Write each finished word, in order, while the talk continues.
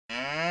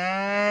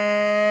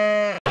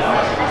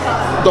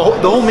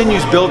the whole menu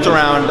is built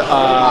around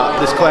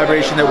this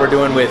collaboration that we're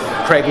doing with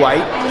Craig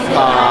White.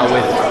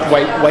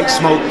 With White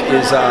Smoke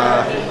is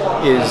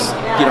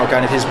you know,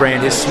 kind of his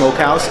brand, his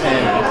smokehouse,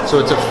 and so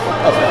it's a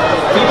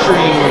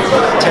featuring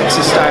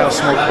Texas-style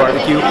smoked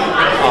barbecue.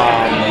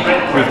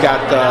 We've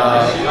got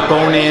the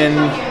bone-in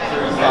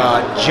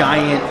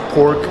giant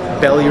pork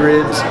belly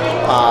ribs.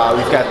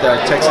 We've got the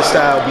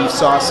Texas-style beef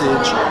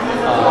sausage.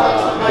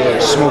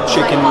 There's smoked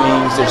chicken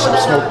wings. There's some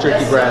smoked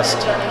turkey breast.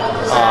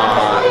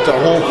 It's a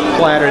whole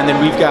platter, and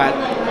then we've got,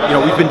 you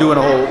know, we've been doing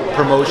a whole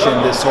promotion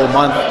this whole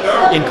month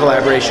in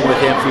collaboration with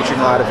him, featuring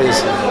a lot of his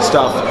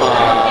stuff,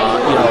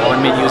 you know,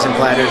 on menus and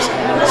platters.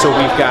 So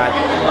we've got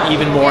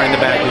even more in the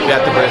back. We've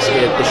got the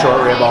brisket, the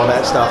short rib, all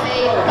that stuff.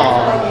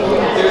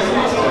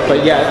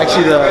 But yeah,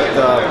 actually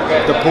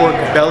the pork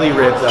belly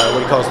rib,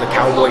 what he calls the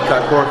cowboy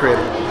cut pork rib,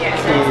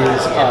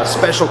 is a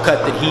special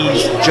cut that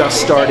he's just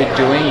started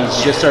doing.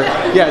 He's just started,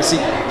 yeah, see,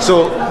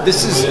 so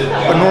this is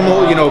a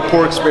normal, you know,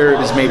 pork spare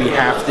rib is maybe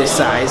half this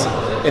size,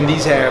 and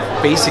these have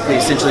basically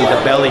essentially the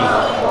belly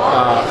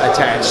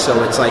attached,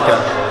 so it's like a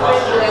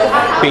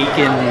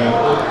bacon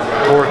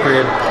pork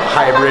rib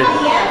hybrid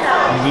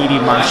meaty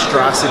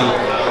monstrosity.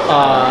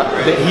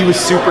 That he was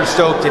super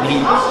stoked, and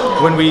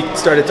when we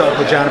started talking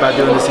with John about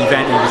doing this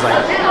event, he was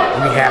like,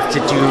 we have to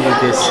do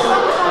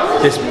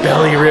this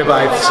belly rib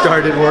I've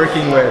started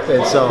working with,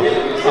 and so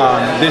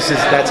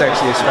that's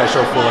actually a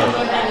special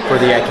for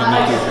the Yaki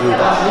group.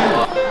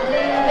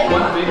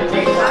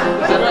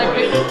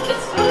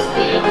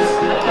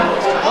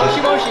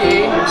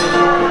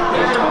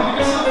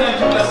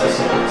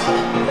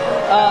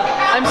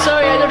 I'm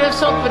sorry, I don't have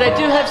salt, but I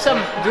do have some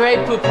Grey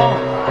Poupon.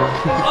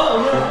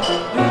 Oh,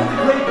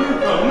 Grey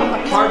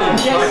Poupon. Pardon.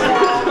 Yes.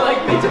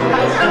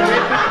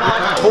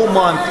 Whole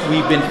month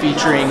we've been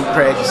featuring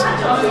Craig's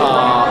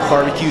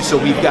barbecue, so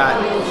we've got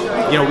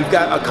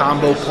a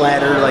combo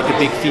platter, like a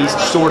big feast,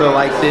 sort of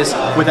like this,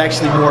 with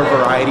actually more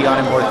variety on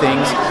it, more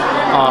things.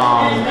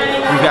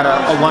 We've got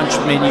a lunch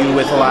menu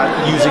with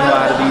using a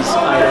lot of these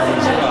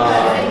items.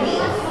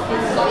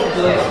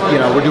 You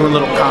know, we're doing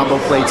little combo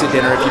plates at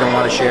dinner if you don't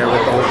want to share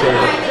with the whole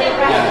table.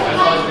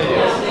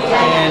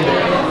 And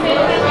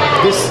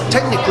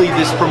technically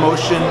this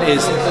promotion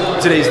is,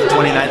 today's the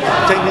 29th,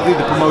 technically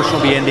the promotion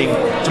will be ending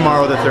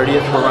tomorrow the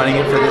 30th. We're running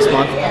it for this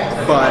month,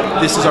 but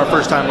this is our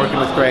first time working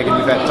with Craig, and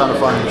we've had a ton of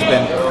fun. It's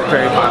been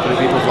very popular,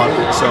 people have loved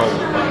it, so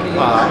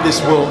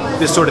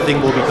this sort of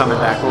thing will be coming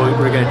back.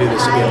 We're going to do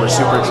this again, we're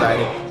super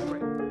excited.